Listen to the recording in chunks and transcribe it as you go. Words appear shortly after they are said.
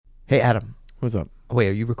Hey, Adam. What's up? Wait,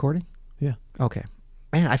 are you recording? Yeah. Okay.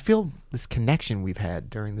 Man, I feel this connection we've had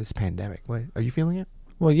during this pandemic. Wait, are you feeling it?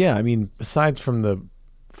 Well, yeah. I mean, aside from the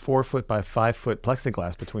 4 foot by 5 foot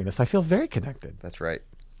plexiglass between us, I feel very connected. That's right.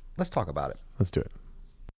 Let's talk about it. Let's do it.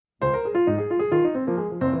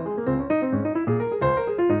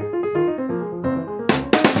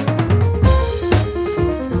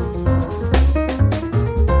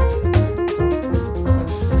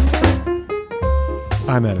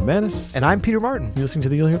 I'm Adam Manis. And I'm Peter Martin. You're listening to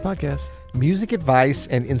the You'll Hear podcast. Music advice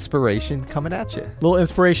and inspiration coming at you. Little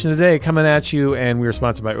inspiration today coming at you, and we are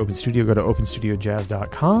sponsored by Open Studio. Go to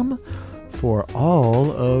openstudiojazz.com for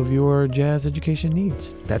all of your jazz education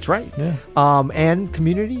needs. That's right. Yeah. And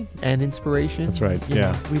community and inspiration. That's right. You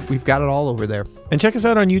Yeah. know, we've got it all over there. And check us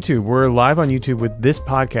out on YouTube. We're live on YouTube with this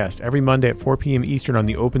podcast every Monday at 4 p.m. Eastern on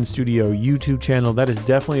the Open Studio YouTube channel. That is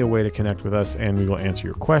definitely a way to connect with us, and we will answer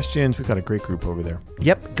your questions. We've got a great group over there.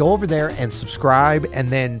 Yep. Go over there and subscribe, and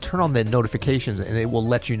then turn on the notifications, and it will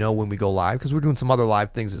let you know when we go live, because we're doing some other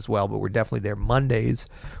live things as well, but we're definitely there Mondays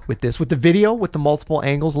with this. With the video, with the multiple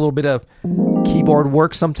angles, a little bit of keyboard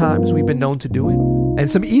work sometimes. We've been known to do it.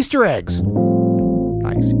 And some Easter eggs.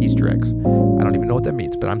 Nice. Easter eggs. I don't even know what that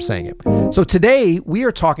means, but I'm saying it. So today we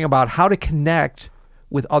are talking about how to connect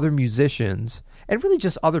with other musicians and really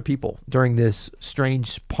just other people during this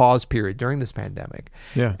strange pause period during this pandemic.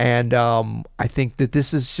 Yeah. And I think that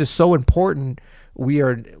this is just so important. We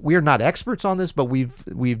are not experts on this, but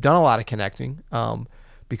we've done a lot of connecting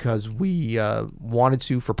because we wanted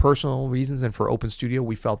to, for personal reasons, and for Open Studio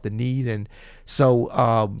we felt the need. And so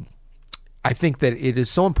I think that it is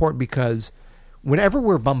so important because whenever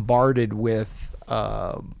we're bombarded with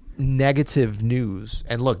negative news,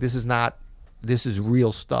 and look, this is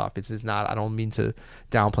real stuff. This is not, I don't mean to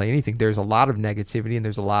downplay anything. There's a lot of negativity, and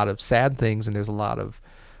there's a lot of sad things, and there's a lot of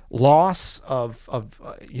loss of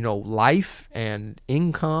life and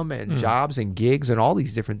income and jobs and gigs and all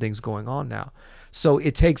these different things going on now. So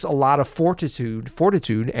it takes a lot of fortitude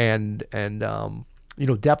and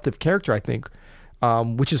depth of character, I think,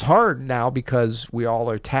 which is hard now because we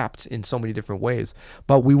all are tapped in so many different ways.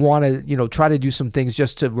 But we want to, try to do some things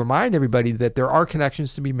just to remind everybody that there are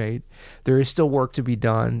connections to be made. There is still work to be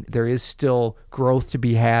done. There is still growth to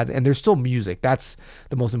be had. And there's still music. That's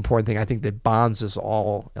the most important thing, I think, that bonds us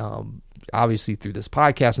all, obviously through this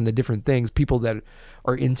podcast and the different things. People that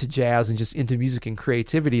are into jazz and just into music and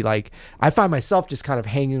creativity. Like, I find myself just kind of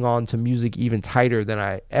hanging on to music even tighter than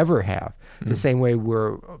I ever have. The same way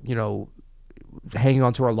we're, hanging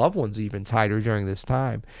on to our loved ones even tighter during this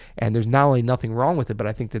time. And there's not only nothing wrong with it, but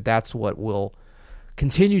I think that that's what will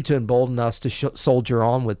continue to embolden us to soldier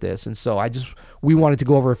on with this. And so we wanted to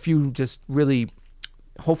go over a few just really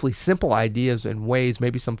hopefully simple ideas and ways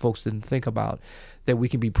maybe some folks didn't think about, that we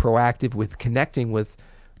can be proactive with connecting with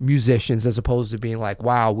musicians, as opposed to being like,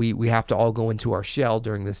 wow, we have to all go into our shell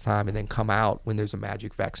during this time and then come out when there's a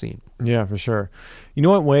magic vaccine. Yeah, for sure. You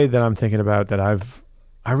know what way that I'm thinking about that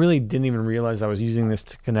I really didn't even realize I was using this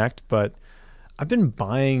to connect, but I've been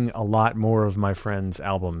buying a lot more of my friends'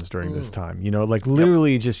 albums during this time.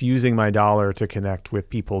 Literally just using my dollar to connect with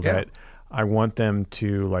people that I want them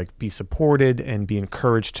to be supported and be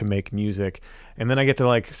encouraged to make music. And then I get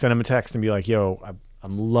to send them a text and be like, yo,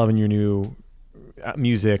 I'm loving your new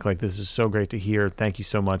music. This is so great to hear. Thank you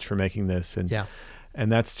so much for making this. And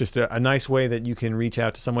that's just a nice way that you can reach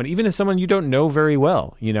out to someone, even if someone you don't know very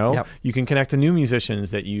well. You can connect to new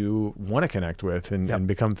musicians that you want to connect with and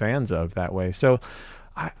become fans of that way. So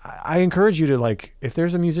I encourage you to, if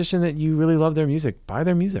there's a musician that you really love their music, buy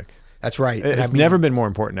their music. That's right. It's never been more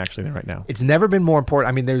important, actually, than right now. It's never been more important.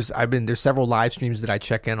 I mean, there's several live streams that I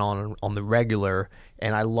check in on the regular,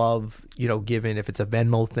 and I love, giving, if it's a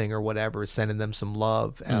Venmo thing or whatever, sending them some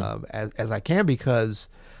love as I can, because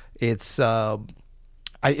it's not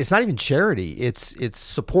even charity. It's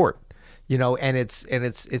support, and it's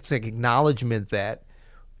an acknowledgement that,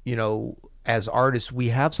 as artists, we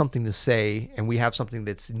have something to say, and we have something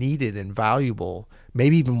that's needed and valuable,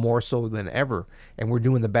 maybe even more so than ever. And we're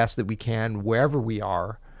doing the best that we can wherever we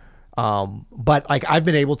are. But I've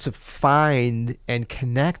been able to find and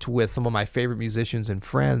connect with some of my favorite musicians and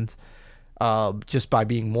friends just by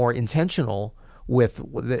being more intentional with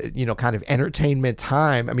the, kind of entertainment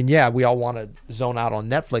time. I mean, yeah, we all want to zone out on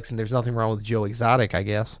Netflix, and there's nothing wrong with Joe Exotic, I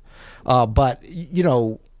guess. But,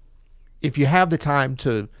 if you have the time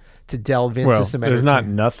to delve into some there's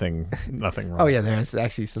nothing wrong. Oh, yeah, there's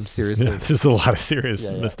actually some serious things. There's a lot of serious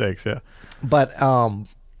mistakes, yeah. But,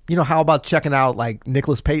 how about checking out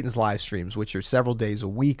Nicholas Payton's live streams, which are several days a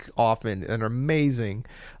week often and are amazing.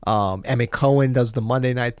 Emmett Cohen does the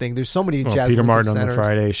Monday night thing. There's so many jazz. Peter Martin centers on the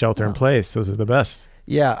Friday, Shelter in Place. Those are the best.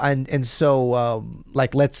 Yeah, and so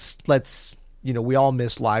like let's we all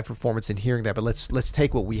miss live performance and hearing that, but let's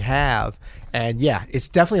take what we have, and yeah, it's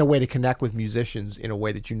definitely a way to connect with musicians in a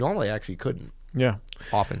way that you normally actually couldn't. Yeah.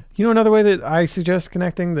 Often. You know, another way that I suggest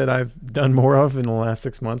connecting that I've done more of in the last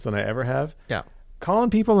 6 months than I ever have? Yeah. Calling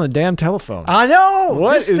people on the damn telephone. I know.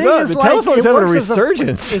 What this is thing up? is The like, telephone's it having a works as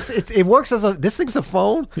resurgence. It works as this thing's a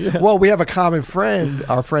phone. Yeah. Well, we have a common friend,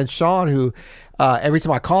 our friend Sean, who every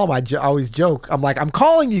time I call him, I always joke. I'm like, I'm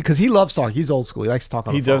calling you because he loves talking. He's old school. He likes to talk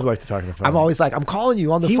on the phone. He does like to talk on the phone. I'm always like, I'm calling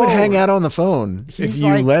you on the phone. He would hang out on the phone if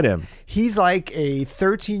you let him. He's like a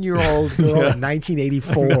 13-year-old girl in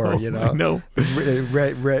 1984, I know.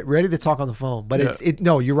 ready to talk on the phone. But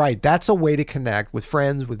no, you're right. That's a way to connect with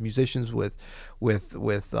friends, with musicians, with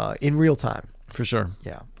in real time. For sure.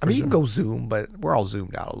 Yeah. I mean, you can go Zoom, but we're all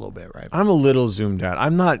zoomed out a little bit, right? I'm a little zoomed out.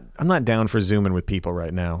 I'm not down for Zooming with people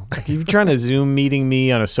right now. Like, if you're trying to Zoom meeting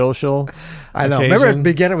me on a social I know. occasion, Remember at the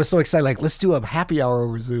beginning, I was so excited, like, let's do a happy hour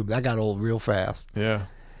over Zoom. That got old real fast. Yeah.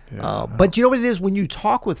 But you know what it is? When you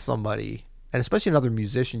talk with somebody, and especially another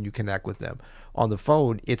musician, you connect with them on the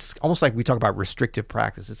phone, it's almost like we talk about restrictive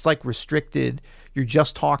practice. It's like restricted, you're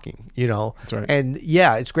just talking, That's right. And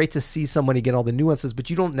yeah, it's great to see somebody get all the nuances, but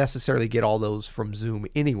you don't necessarily get all those from Zoom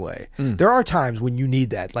anyway. There are times when you need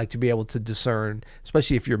that, like to be able to discern,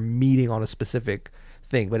 especially if you're meeting on a specific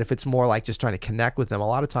thing. But if it's more like just trying to connect with them, a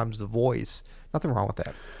lot of times the voice, nothing wrong with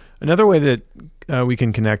that. Another way that we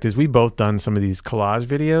can connect is we've both done some of these collage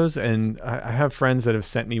videos, and I have friends that have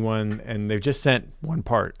sent me one, and they've just sent one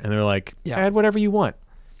part, and they're like, add whatever you want.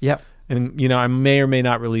 Yep. And, I may or may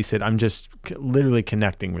not release it. I'm just literally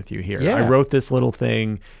connecting with you here. Yeah. I wrote this little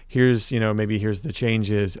thing. Here's, maybe here's the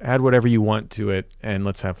changes. Add whatever you want to it, and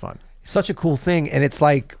let's have fun. Such a cool thing. And it's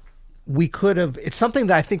like, it's something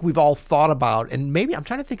that I think we've all thought about. And maybe I'm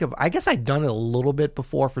trying to think of, I guess I'd done it a little bit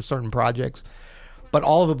before for certain projects. But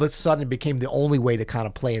all of a sudden, it became the only way to kind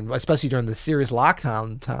of play, especially during the serious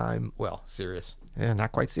lockdown time. Well, serious. Yeah,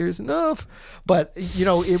 not quite serious enough. But,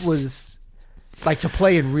 it was like to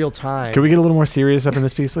play in real time. Can we get a little more serious up in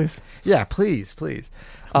this piece, please? Yeah, please.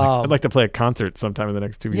 I'd like to play a concert sometime in the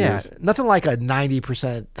next 2 years. Yeah, nothing like a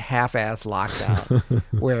 90% half-ass lockdown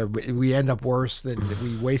where we end up worse than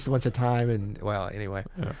we waste a bunch of time. And, well, anyway.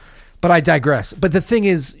 Yeah. But I digress. But the thing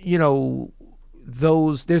is,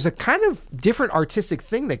 there's a kind of different artistic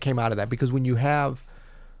thing that came out of that, because when you have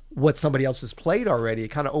what somebody else has played already, it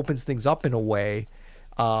kind of opens things up in a way,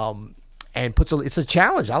 and it's a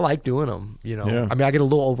challenge. I like doing them. Yeah. I mean, I get a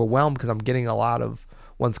little overwhelmed because I'm getting a lot of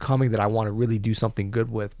ones coming that I want to really do something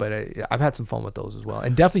good with, but I've had some fun with those as well.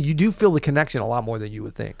 And definitely, you do feel the connection a lot more than you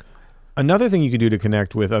would think. Another thing you could do to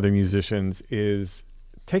connect with other musicians is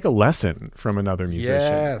take a lesson from another musician.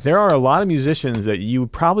 Yes. There are a lot of musicians that you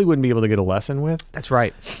probably wouldn't be able to get a lesson with. That's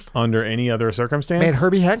right. Under any other circumstance. Man,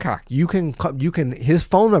 Herbie Hancock. You can. His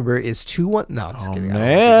phone number is 21. No, I'm just kidding.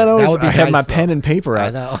 Man, I have nice, my pen and paper out. I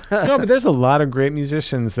know. No, but there's a lot of great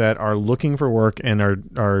musicians that are looking for work and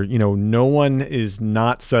are no one is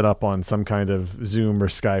not set up on some kind of Zoom or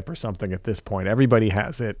Skype or something at this point. Everybody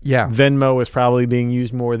has it. Yeah. Venmo is probably being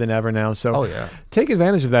used more than ever now. So take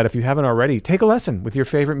advantage of that if you haven't already. Take a lesson with your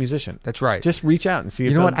favorite musician. That's right. Just reach out and see.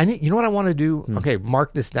 You know what I want to do? Okay,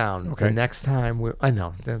 mark this down. Okay. The next time I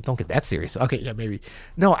know, don't get that serious. Okay, yeah, maybe.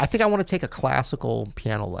 No, I think I want to take a classical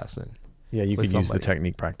piano lesson. Yeah, you could use the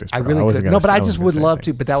technique practice. I really could. No, but I just would love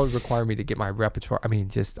to. But that would require me to get my repertoire. I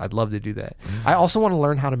mean, I'd love to do that. I also want to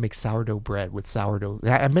learn how to make sourdough bread with sourdough.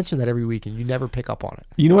 I mention that every week, and you never pick up on it.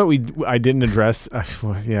 You know what I didn't address? I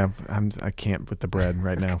can't with the bread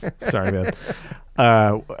right now. Sorry, man.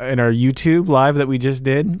 In our YouTube live that we just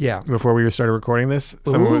did, before we started recording this,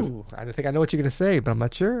 I think I know what you're going to say, but I'm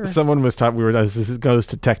not sure. Someone was talking. This goes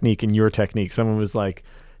to technique and your technique. Someone was like,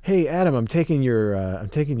 "Hey, Adam, I'm taking your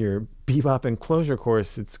bebop and closure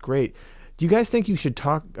course. It's great. Do you guys think you should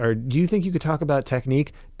talk, or do you think you could talk about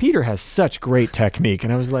technique? Peter has such great technique."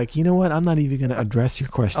 And I was like, you know what? I'm not even going to address your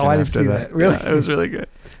question. I didn't see that. Really? Yeah, it was really good.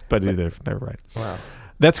 But never mind. Wow.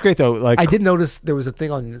 That's great though. Like, I did notice there was a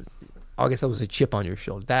thing on. I guess that was a chip on your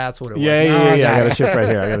shoulder. That's what it was. Yeah. I got a chip right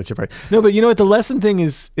here. No, but you know what? The lesson thing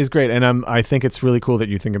is great, and I think it's really cool that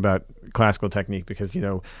you think about classical technique, because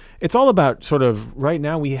it's all about sort of right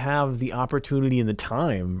now we have the opportunity and the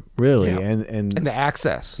time really, and the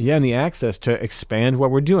access. Yeah, and the access to expand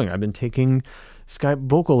what we're doing. I've been taking Skype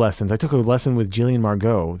vocal lessons. I took a lesson with Jillian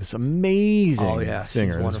Margot, this amazing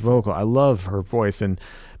singer, this vocal. I love her voice, and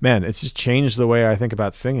man, it's just changed the way I think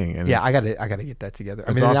about singing. And I got to get that together.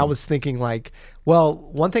 I mean, awesome. I was thinking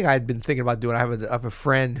one thing I'd been thinking about doing. I have a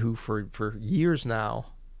friend who for years now,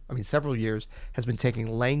 I mean several years, has been taking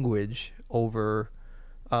language over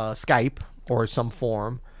Skype or some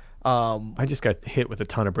form. I just got hit with a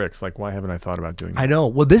ton of bricks. Like, why haven't I thought about doing that? I know.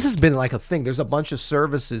 Well, this has been like a thing. There's a bunch of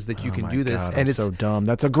services that you Oh can my do this, God, and I'm it's so dumb.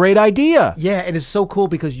 That's a great idea. yeah, and it's so cool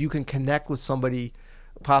because you can connect with somebody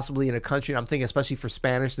possibly in a country. And I'm thinking especially for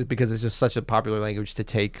Spanish because it's just such a popular language to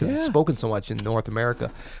take because it's spoken so much in North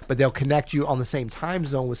America. But they'll connect you on the same time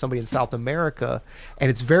zone with somebody in South America,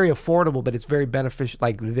 and it's very affordable, but it's very beneficial.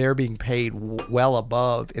 Like they're being paid well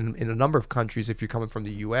above in a number of countries if you're coming from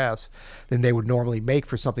the U.S. than they would normally make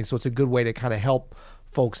for something. So it's a good way to kind of help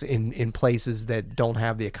folks in places that don't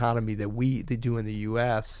have the economy that they do in the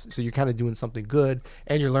U.S. So you're kind of doing something good,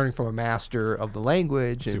 and you're learning from a master of the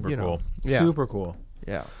language. Super and, cool. Yeah. Super cool.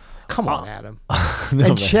 Yeah. Come on, Adam. No,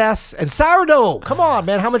 and chess and sourdough. Come on,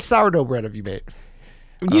 man. How much sourdough bread have you made?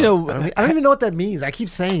 You know, I don't even know what that means. I keep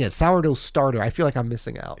saying it. Sourdough starter. I feel like I'm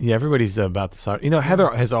missing out. yeah, everybody's about the sourdough. You know, Heather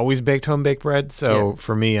has always baked home baked bread. So Yeah.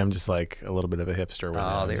 for me, I'm just like a little bit of a hipster with it.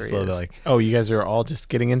 I'm there just he a little is. bit like, oh, you guys are all just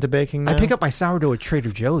getting into baking now? I pick up my sourdough at Trader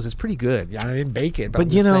Joe's. It's pretty good. Yeah, I didn't bake it, but, But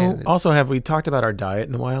I'm you just know, saying, it's- also have we talked about our diet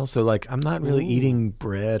in a while? So like, I'm not really eating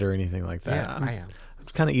bread or anything like that. yeah, I am. I'm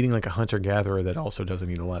kind of eating like a hunter gatherer that also doesn't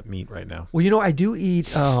eat a lot of meat right now. Well, you know, I do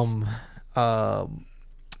eat.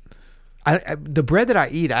 The bread that I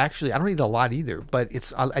eat, actually, I don't eat a lot either. But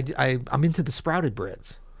I'm into the sprouted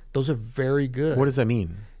breads. Those are very good. What does that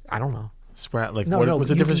mean? I don't know. Sprout? Like, No, what, no, what's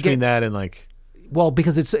the you difference can between get- that and like? Well,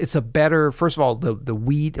 because it's a better. First of all, the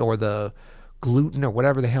wheat or the gluten or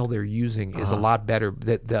whatever the hell they're using is a lot better.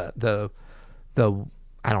 The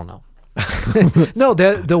I don't know. No,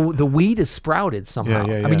 the wheat is sprouted somehow.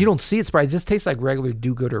 Yeah, I yeah. mean, you don't see it sprouted. It just tastes like regular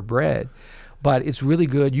do-gooder bread, but it's really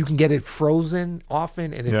good. You can get it frozen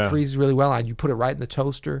often, and it Yeah. freezes really well. And you put it right in the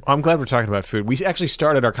toaster. I'm glad we're talking about food. We actually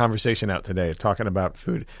started our conversation out today talking about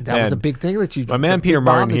food. That was a And big thing that you. my man the big Peter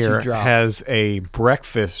bomb Martin that you here dropped. has a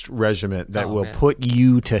breakfast regiment that Oh, will man. put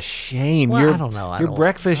you to shame. Well, I don't know. Your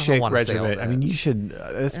breakfast I don't shake wanna say all regiment. I that. mean, you should.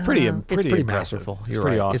 It's pretty. It's pretty pretty impressive. masterful. It's You're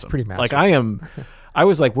pretty right. awesome. It's pretty Like masterful. I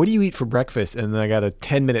was like, "What do you eat for breakfast?" And then I got a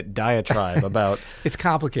 10-minute diatribe about It's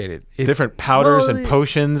complicated. different powders well, and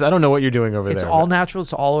potions. I don't know what you're doing over It's there. all but- natural.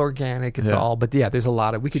 It's all organic. It's Yeah. all. But yeah, there's a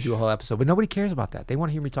lot of. We could do a whole episode, but nobody cares about that. They want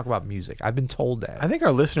to hear me talk about music. I've been told that. I think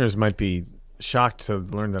our listeners might be shocked to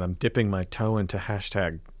learn that I'm dipping my toe into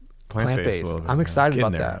hashtag plant-based. a little bit. I'm Yeah, excited getting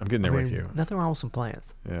about there. that. I'm getting there with mean, you. Nothing wrong with some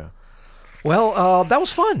plants. Yeah. Well, that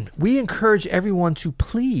was fun. We encourage everyone to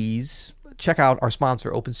please check out our sponsor,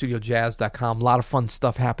 OpenStudioJazz.com. A lot of fun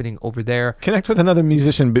stuff happening over there. Connect with another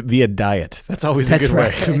musician via diet. That's always That's a good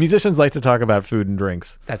right. way. Musicians like to talk about food and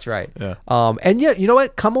drinks. That's right. Yeah. And yeah, you know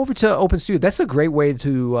what? Come over to Open Studio. That's a great way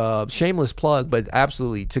to shameless plug, but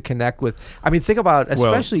absolutely to connect with. I mean, think about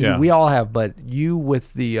especially yeah. we all have, but you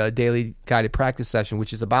with the daily guided practice session,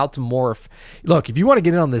 which is about to morph. Look, if you want to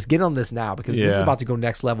get in on this now because this is Yeah. about to go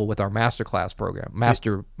next level with our masterclass program,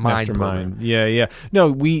 Mastermind program. Yeah. No,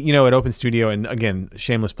 we, at Open Studio, and again,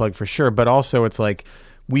 shameless plug for sure, but also it's like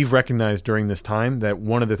we've recognized during this time that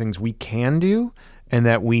one of the things we can do and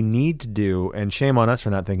that we need to do, and shame on us for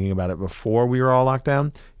not thinking about it before we were all locked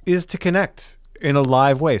down, is to connect in a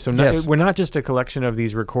live way. So Yes. we're not just a collection of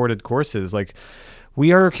these recorded courses. Like,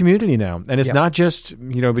 we are a community now, and it's Yep. not just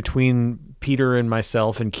between Peter and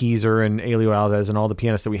myself and Keezer and Elio Alves and all the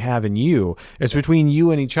pianists that we have and you. It's between you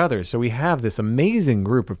and each other. So we have this amazing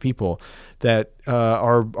group of people that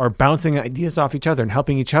are bouncing ideas off each other and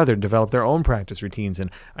helping each other develop their own practice routines. And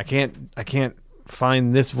I can't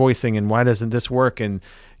find this voicing, and why doesn't this work? And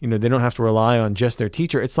they don't have to rely on just their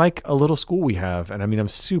teacher. It's like a little school we have, and I mean, I'm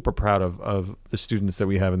super proud of the students that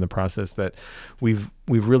we have in the process that we've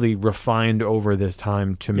really refined over this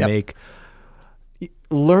time to Yep. make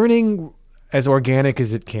learning as organic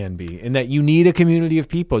as it can be, and that you need a community of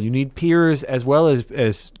people. You need peers as well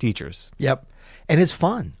as teachers. Yep. And it's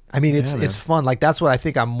fun. I mean, Yeah, man. it's fun. Like, that's what I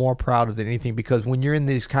think I'm more proud of than anything, because when you're in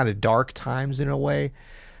these kind of dark times in a way,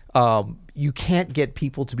 you can't get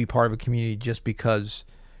people to be part of a community just because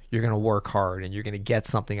you're going to work hard and you're going to get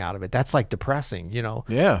something out of it. That's like depressing,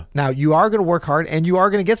 Yeah. Now, you are going to work hard and you are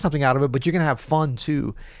going to get something out of it, but you're going to have fun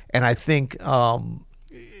too. And I think,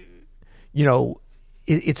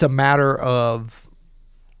 it's a matter of,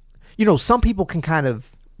 some people can kind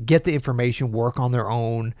of get the information, work on their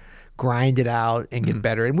own, grind it out and get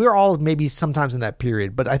better. And we're all maybe sometimes in that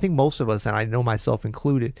period, but I think most of us, and I know myself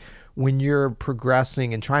included, when you're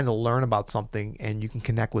progressing and trying to learn about something and you can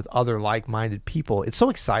connect with other like-minded people, it's so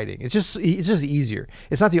exciting. It's just easier.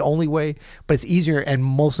 It's not the only way, but it's easier, and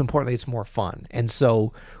most importantly, it's more fun. And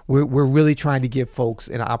so we're really trying to give folks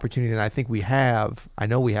an opportunity, and I think I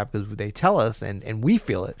know we have, because they tell us and we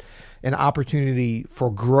feel it, an opportunity for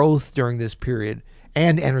growth during this period.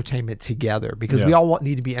 and entertainment together, because we all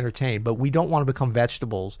need to be entertained, but we don't want to become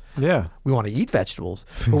vegetables. Yeah. We want to eat vegetables,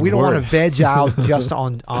 but we don't want to veg out just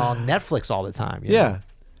on Netflix all the time. You know?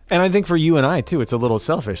 And I think for you and I too, it's a little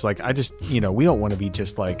selfish. Like I just, we don't want to be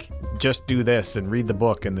just like, just do this and read the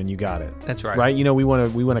book and then you got it. That's right. Right? We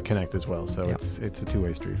want to connect as well. So it's a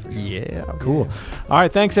two-way street for you. Yeah. Cool. All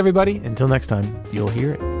right. Thanks everybody. Until next time. You'll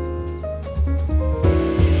hear it.